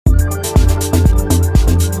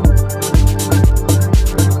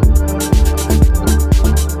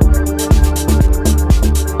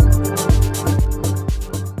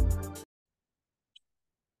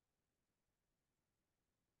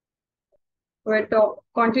We're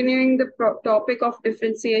continuing the topic of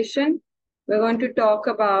differentiation. We're going to talk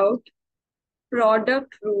about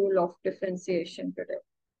product rule of differentiation today.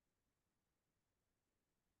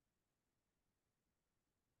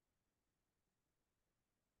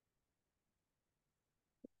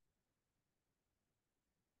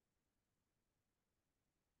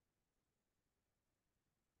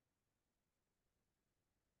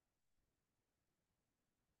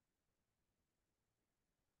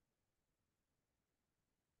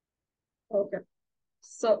 Okay.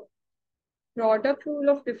 So, product rule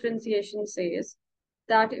of differentiation says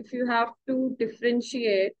that if you have to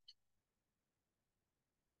differentiate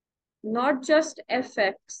not just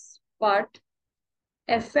fx, but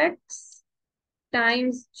fx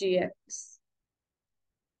times gx,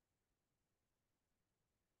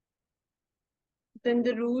 then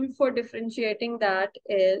the rule for differentiating that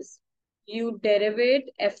is you derivate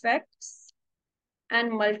fx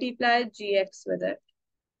and multiply gx with it.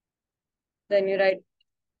 Then you write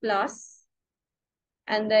plus,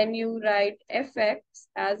 and then you write fx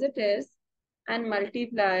as it is and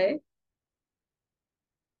multiply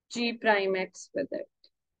g prime x with it.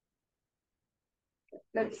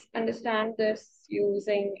 Let's understand this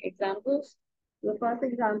using examples. The first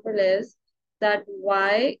example is that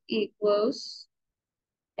y equals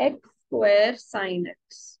x square sine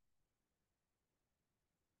x.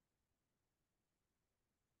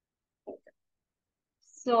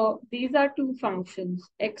 So these are two functions.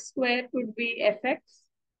 X square could be fx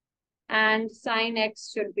and sine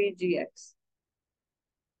x should be gx.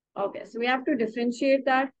 Okay, so we have to differentiate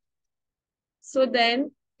that. So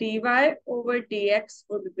then dy over dx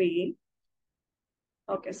would be,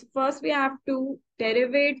 okay, so first we have to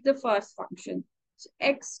derivate the first function. So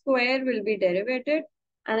x square will be derivated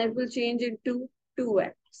and it will change into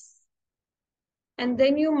 2x. And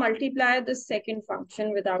then you multiply the second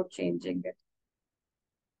function without changing it.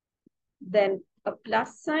 Then a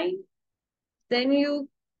plus sign. Then you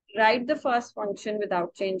write the first function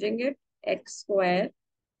without changing it, x square.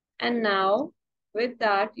 And now with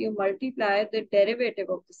that, you multiply the derivative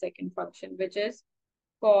of the second function, which is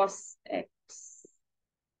cos x.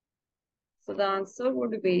 So the answer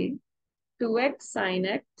would be 2x sine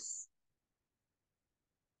x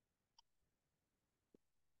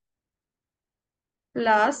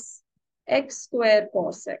plus x square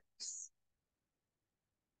cos x.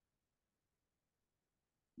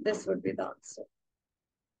 This would be the answer.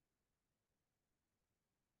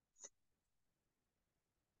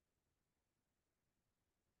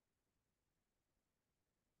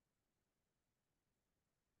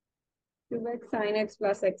 Two x sine x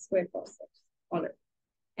plus x square cos x. All right.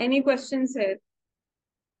 Any questions here?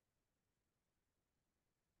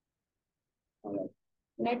 All right.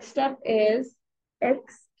 Next up is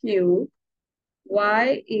x cube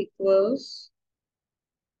y equals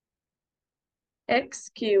x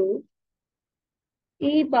cube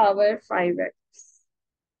e power 5x.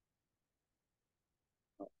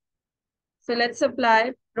 So let's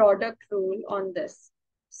apply product rule on this.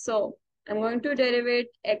 So I'm going to derivate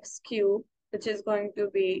x cube, which is going to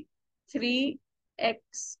be 3x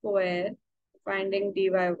square, finding dy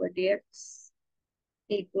over dx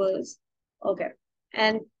equals, okay.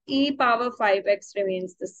 And e power 5x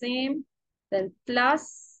remains the same. Then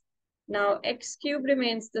plus, now x cube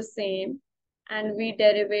remains the same. And we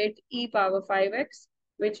derivate e power 5x,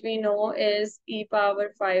 which we know is e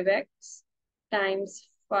power 5x times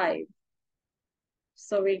 5.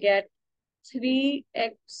 So we get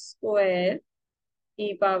 3x square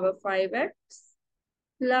e power 5x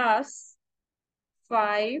plus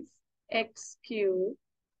 5x cube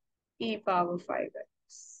e power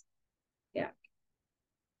 5x. Yeah.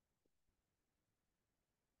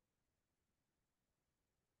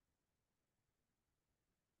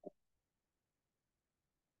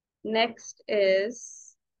 Next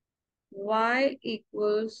is y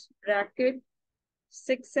equals bracket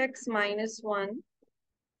 6x minus 1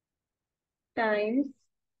 times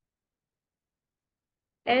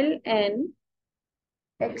ln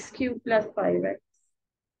x cube plus 5x.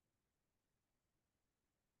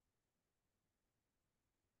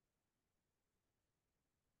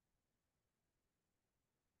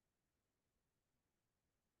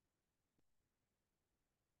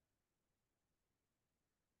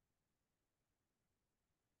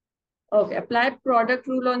 Okay, apply product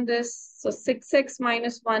rule on this. So 6x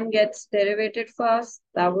minus 1 gets derivated first.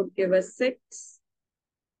 That would give us 6.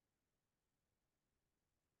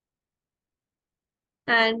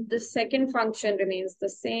 And the second function remains the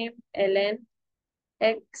same, ln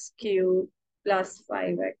x cube plus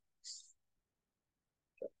 5x.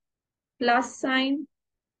 Plus sign.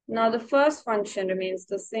 Now the first function remains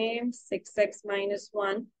the same, 6x minus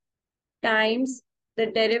 1 times the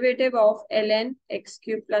derivative of ln x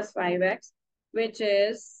cubed plus 5x, which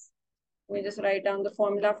is, let me just write down the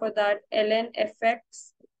formula for that. Ln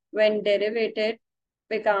fx when derivated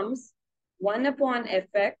becomes 1 upon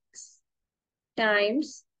fx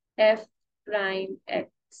times f prime x.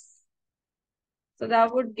 So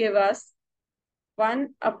that would give us 1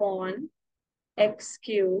 upon x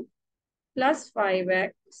cubed plus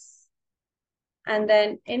 5x, and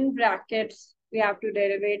then in brackets we have to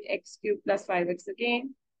derivate x cubed plus 5x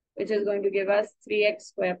again, which is going to give us 3x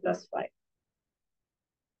squared plus 5.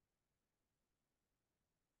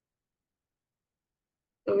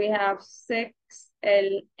 So we have 6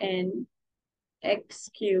 ln x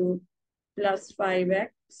cubed plus 5x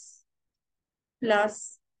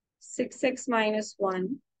plus 6x minus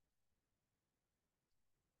 1,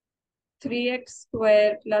 3x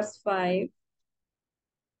squared plus 5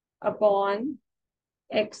 upon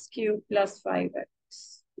x cubed plus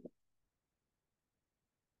 5x.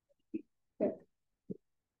 Okay.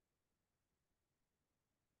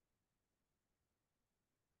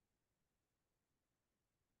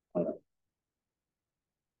 All right.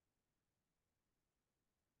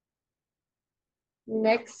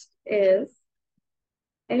 Next is,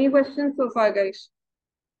 any questions so far, guys?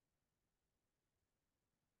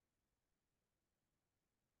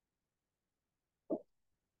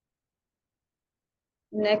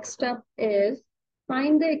 Next up is,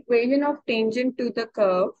 find the equation of tangent to the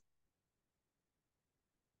curve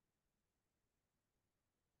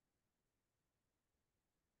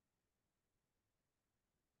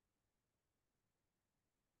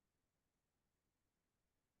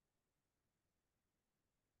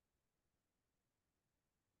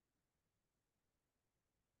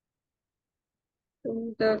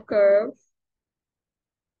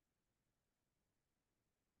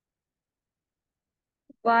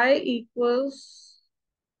y equals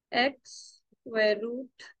x square root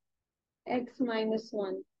x minus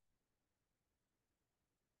 1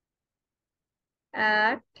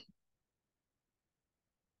 at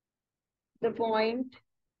the point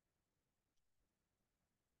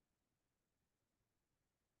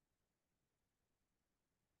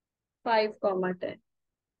five comma 10.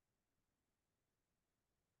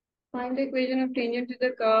 Find the equation of tangent to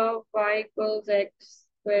the curve y equals x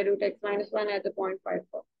square root x minus 1 at the point 5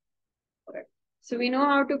 comma. Correct. So we know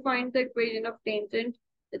how to find the equation of tangent.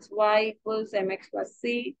 It's y equals mx plus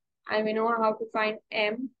c. And we know how to find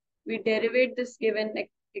m. We derivate this given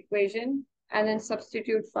equation and then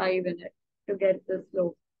substitute 5 in it to get the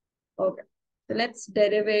slope. Okay. So let's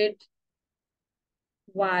derivate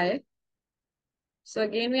y. So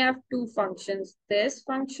again, we have two functions. This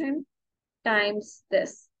function times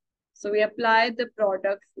this. So we apply the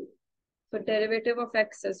product rule. So derivative of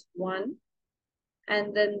x is 1.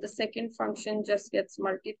 And then the second function just gets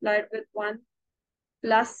multiplied with 1.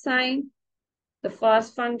 Plus sign. The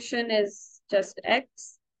first function is just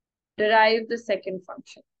x. Derive the second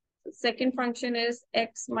function. The second function is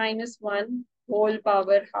x minus 1 whole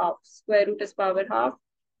power half. Square root is power half.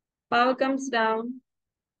 Power comes down.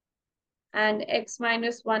 And x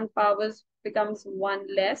minus 1 powers becomes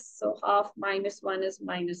 1 less. So half minus 1 is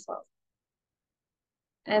minus half.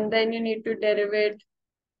 And then you need to derivate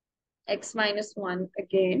x minus 1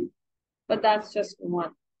 again. But that's just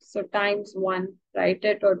 1. So times 1, write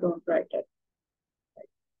it or don't write it.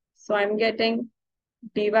 So I'm getting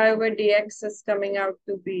dy over dx is coming out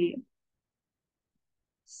to be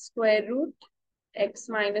square root x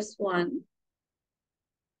minus 1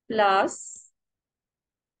 plus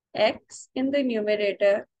x in the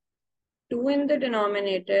numerator, 2 in the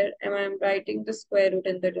denominator, and I'm writing the square root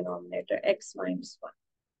in the denominator, x minus 1.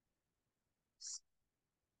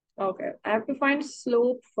 Okay, I have to find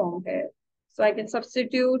slope from here. So I can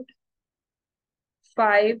substitute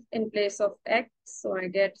 5 in place of x. So I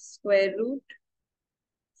get square root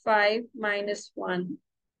 5 minus 1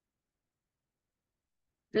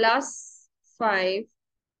 plus 5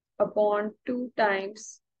 upon 2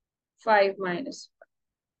 times 5 minus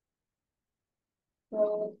 1.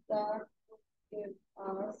 So that would give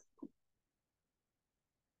us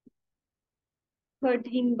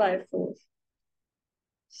 13 by 4.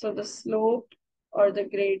 So the slope or the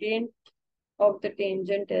gradient of the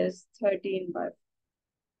tangent is 13 by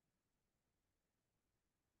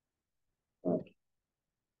 4. Okay.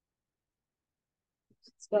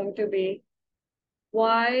 It's going to be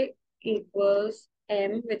y equals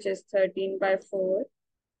m, which is 13 by 4,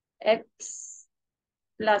 x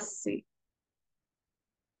plus c.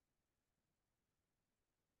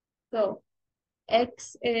 So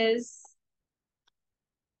x is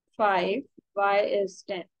 5, y is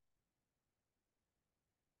 10.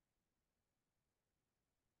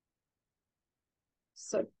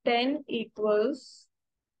 So 10 equals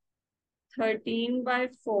 13 by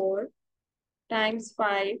 4 times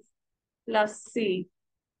 5 plus C,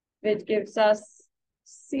 which gives us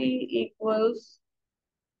C equals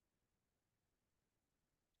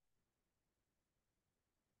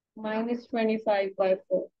minus 25 by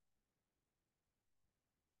 4.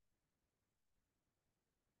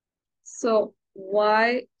 So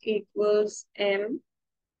Y equals M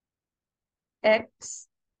X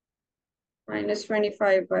minus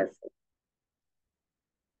 25 by 4.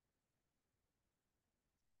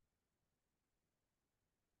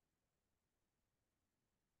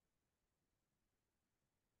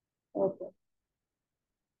 Okay.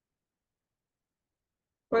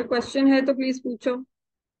 कोई question है तो please पूछो.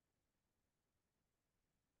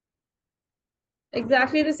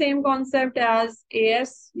 Exactly the same concept as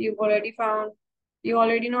AS. You already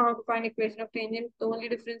know how to find equation of tangent. The only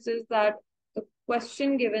difference is that the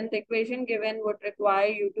equation given would require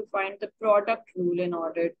you to find the product rule in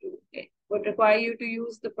order to, would require you to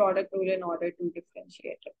use the product rule in order to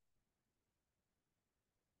differentiate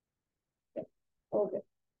it. Okay.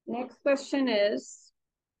 Next question is,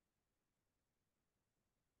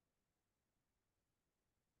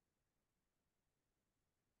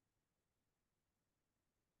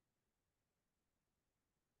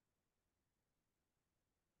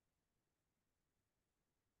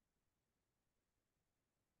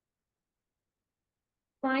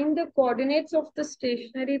 find the coordinates of the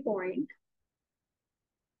stationary point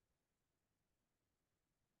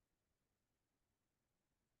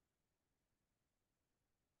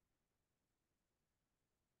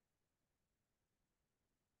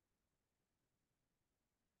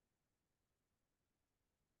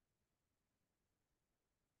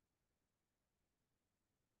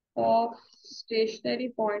of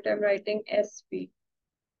stationary point. I'm writing SP.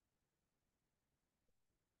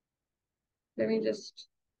 Let me just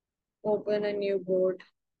open a new board.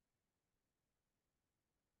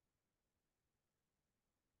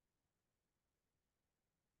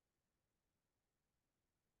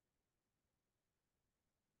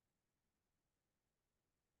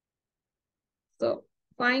 So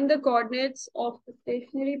find the coordinates of the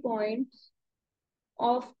stationary points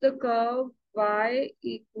of the curve y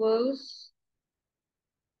equals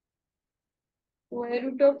square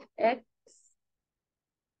root of x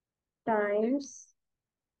times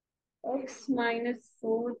x minus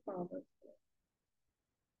 4 power 4.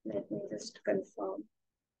 Let me just confirm.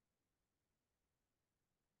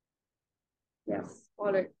 Yes,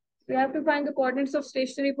 all right. We have to find the coordinates of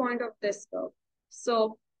stationary point of this curve.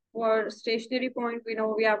 So for stationary point, we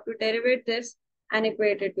know we have to derivate this and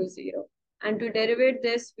equate it to 0. And to derivate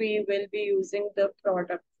this, we will be using the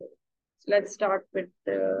product rule. So let's start with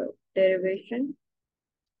the derivation.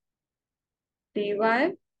 Dy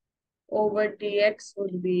over dx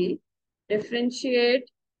would be differentiate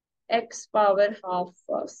x power half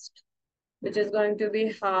first, which is going to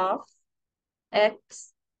be half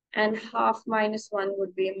x, and half minus 1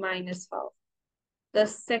 would be minus half. The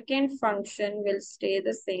second function will stay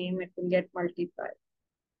the same, it will get multiplied.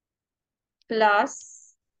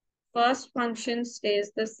 Plus, first function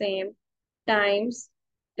stays the same, times,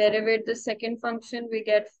 derivate the second function, we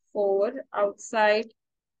get 4 outside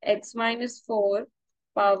x minus 4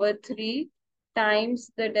 power 3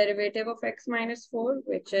 times the derivative of x minus 4,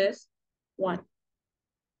 which is 1.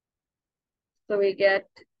 So we get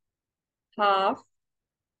half.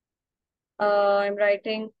 I'm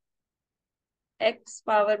writing x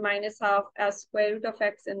power minus half as square root of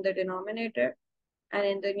x in the denominator. And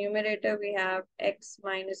in the numerator, we have x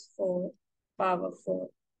minus 4 power 4.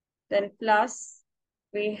 Then plus,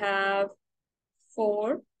 we have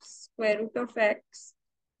 4 square root of x,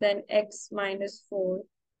 then x minus 4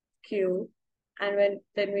 cube, and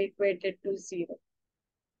then we equate it to 0.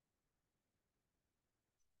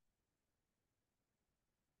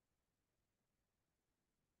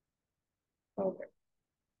 Okay.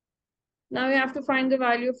 Now we have to find the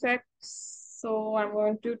value of x. So I'm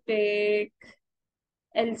going to take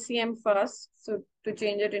LCM first. So to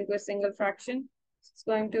change it into a single fraction, it's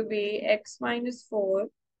going to be x minus 4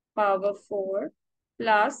 power 4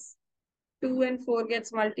 plus 2 and 4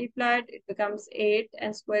 gets multiplied, it becomes 8,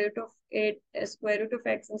 and square root of 8, square root of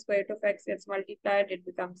x and square root of x gets multiplied, it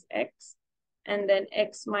becomes x, and then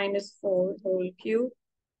x minus 4 whole cube,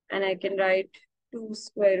 and I can write 2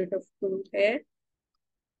 square root of 2 here,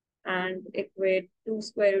 and equate 2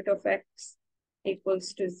 square root of x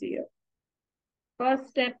equals to 0. First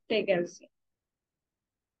step, take LCM.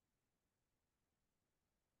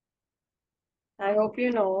 I hope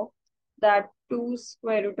you know that 2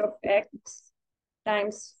 square root of x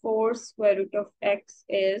times 4 square root of x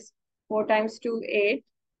is 4 times 2, 8.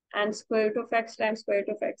 And square root of x times square root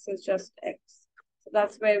of x is just x. So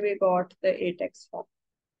that's where we got the 8x from.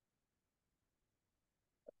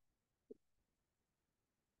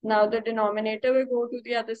 Now the denominator will go to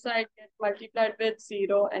the other side, get multiplied with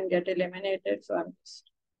 0 and get eliminated. So I'm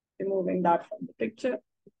just removing that from the picture.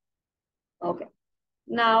 Okay.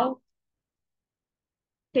 Now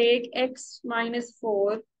take x minus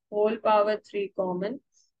 4 whole power 3 common.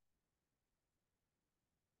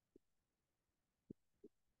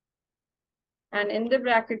 And in the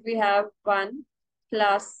bracket we have 1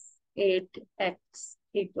 plus 8x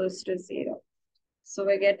equals to 0. So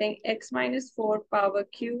we're getting x minus 4 power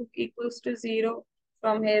cube equals to 0.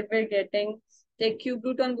 From here we're getting, take cube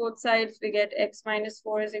root on both sides, we get x minus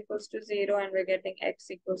 4 is equals to 0 and we're getting x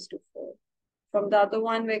equals to 4. From the other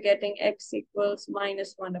one, we're getting x equals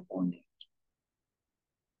minus 1 upon 8.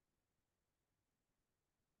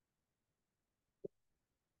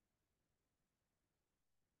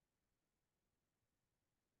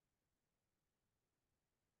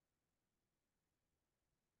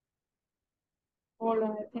 Hold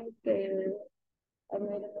on, I think I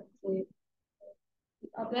made a mistake. The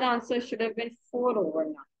other answer should have been 4 over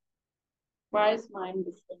 9. Why is mine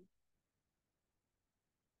different?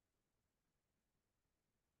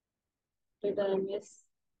 Did I miss?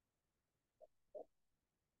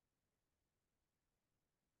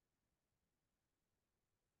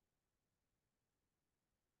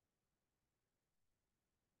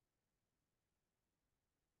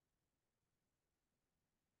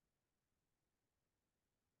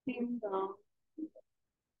 Came down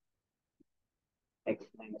x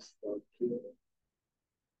minus 4 cube.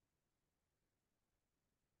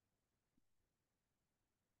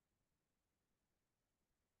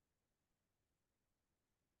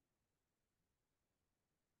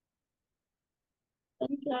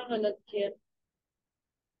 मैंने क्या गलत किया?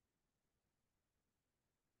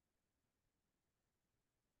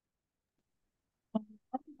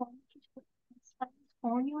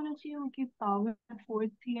 Four नहीं होना चाहिए उनकी power four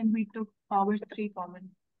थी and we took power three common.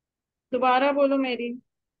 दोबारा बोलो मेरी.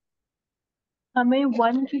 हमें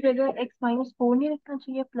वन की जगह एक्स माइनस फोर नहीं रखना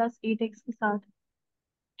चाहिए प्लस एट एक्स के साथ,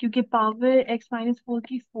 क्योंकि पावर एक्स माइनस फोर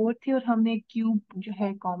की फोर थी और हमने क्यूब जो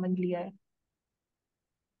है कॉमन लिया है.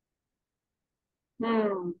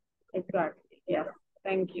 Exactly. Yes.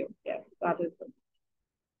 Thank you. Yes, that is good.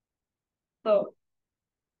 So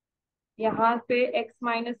यहाँ पे x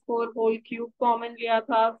minus 4 whole cube common लिया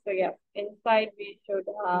था. So yes, inside we should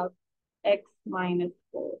have x minus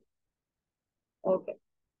 4. Okay.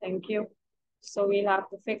 Thank you. So we'll have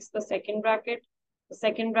to fix the second bracket. The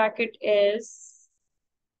second bracket is,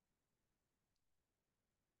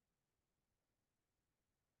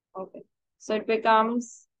 okay. So it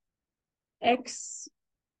becomes x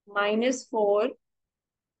minus 4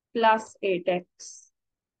 plus 8x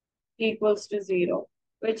equals to 0,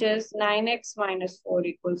 which is 9x minus 4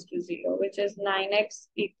 equals to 0, which is 9x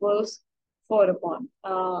equals 4 upon,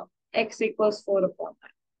 x equals 4 upon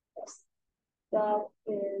 9. Yes. That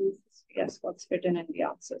is, yes, what's written in the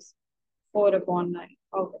answers. 4 upon 9.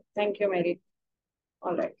 Okay. Thank you, Mary.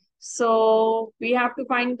 All right. So we have to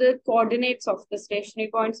find the coordinates of the stationary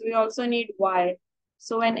points. We also need y.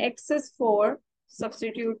 So when x is 4,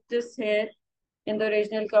 substitute this here in the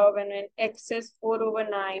original curve. And when x is 4 over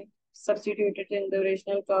 9, substitute it in the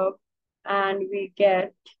original curve. And we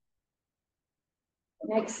get,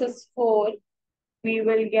 when x is 4, we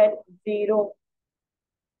will get 0.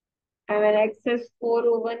 And when x is 4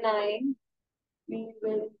 over 9, we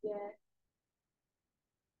will get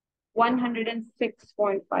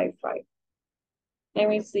 106.55. Let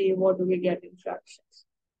me see, what do we get in fractions?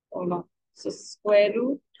 Hold on. So square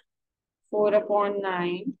root 4 upon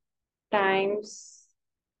 9 times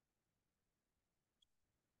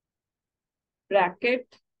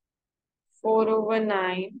bracket 4 over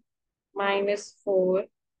 9 minus 4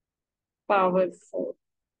 power 4,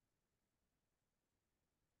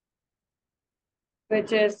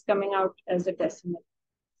 which is coming out as a decimal.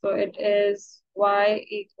 So it is y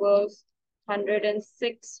equals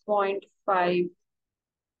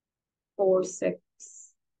 106.546.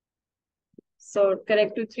 So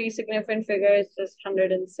correct to three significant figure is just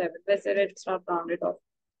 107. Let's say it's not rounded off.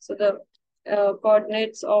 So the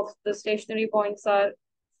coordinates of the stationary points are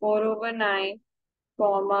 4 over 9,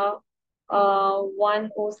 comma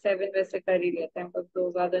 107 वैसे कर ही लेते हैं, but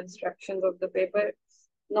those are the instructions of the paper.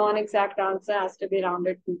 Non-exact answer has to be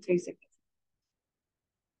rounded to 3 significant.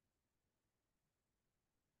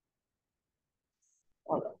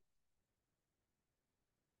 All right.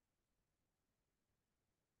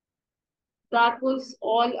 That was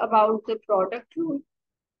all about the product rule.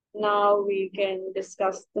 Now we can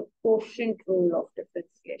discuss the quotient rule of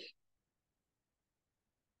differentiation.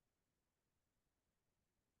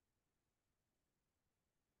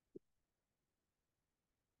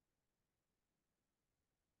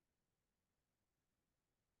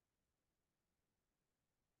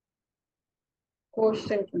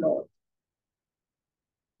 Quotient law.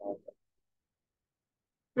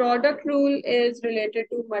 Product rule is related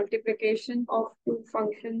to multiplication of two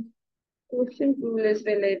functions. Quotient rule is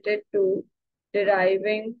related to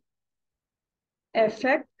deriving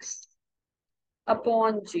fx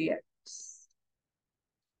upon gx.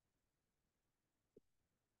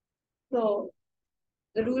 So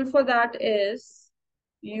the rule for that is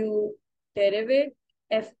you derivate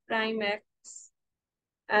f prime x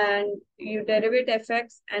and you derivate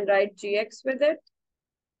fx and write gx with it.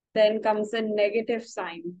 Then comes a negative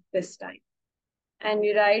sign this time. And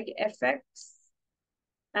you write fx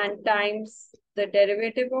and times the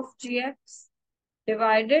derivative of gx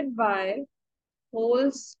divided by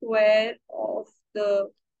whole square of the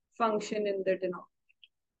function in the denominator.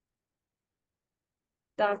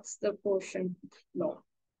 That's the quotient law.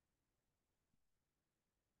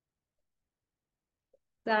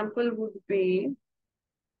 Example would be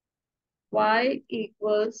y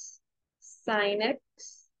equals sine x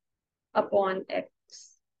upon x.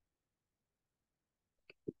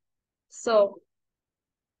 So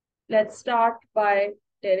let's start by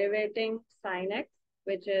derivating sine x,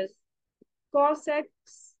 which is cos x,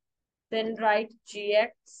 then write gx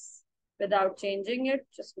without changing it,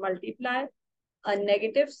 just multiply a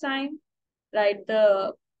negative sign, write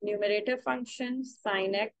the numerator function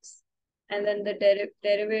sine x, and then the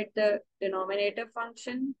derivate the denominator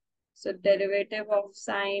function. So derivative of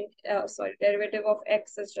derivative of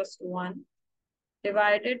x is just 1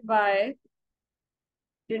 divided by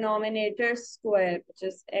denominator square, which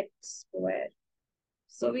is x square.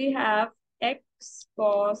 So we have x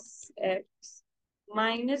cos x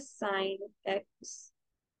minus sine x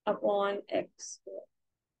upon x square.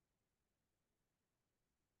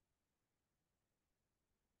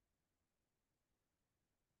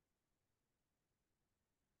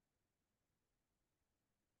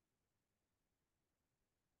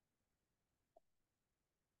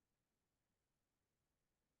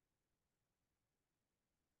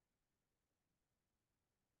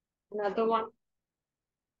 Another one.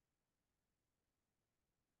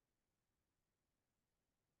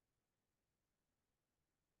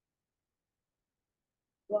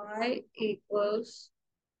 Y equals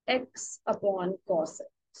x upon cos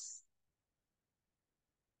x.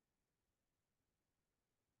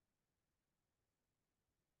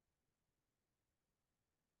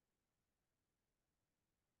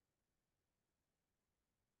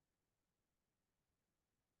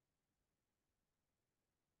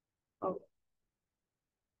 Okay.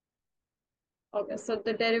 Okay, so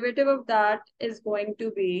the derivative of that is going to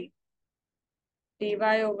be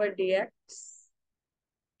dy over dx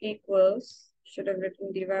equals, should have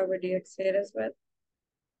written dy over dx here as well.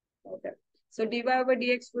 Okay, so dy over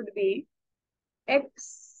dx would be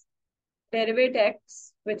x, derivate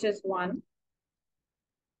x, which is 1,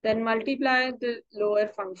 then multiply the lower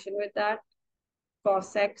function with that,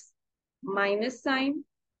 cos x minus sine,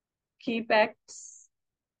 keep x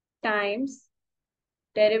times,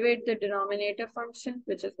 derivate the denominator function,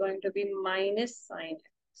 which is going to be minus sine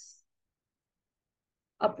x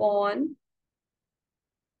upon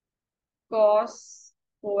cos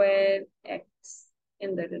square x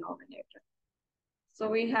in the denominator. So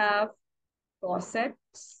we have cos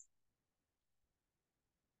x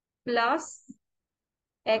plus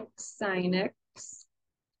x sine x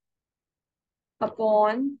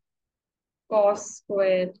upon cos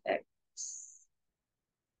squared x.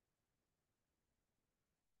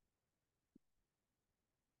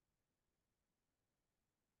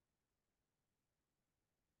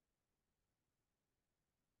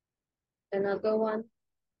 Another one.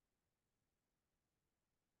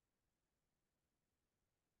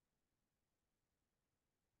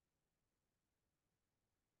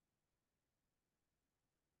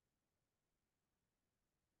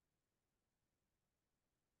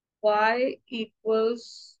 Y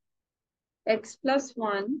equals x plus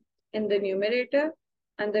 1 in the numerator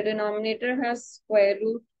and the denominator has square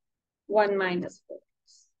root 1 minus 4.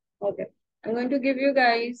 Okay, I'm going to give you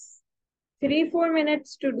guys 3-4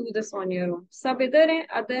 minutes to do this on your own. सब इधर हैं,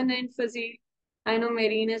 other than Fazil. I know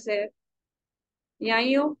Marine is here.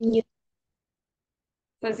 यहीं हो? Yes.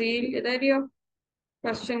 Fazil इधर ही हो?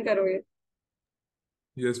 Question करो ये.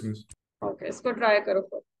 Yes, miss. Okay, इसको ट्राई करो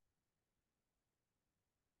फिर.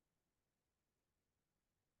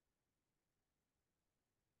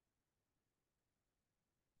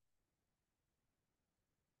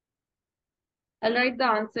 I'll write the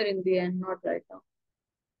answer in the end, not right now.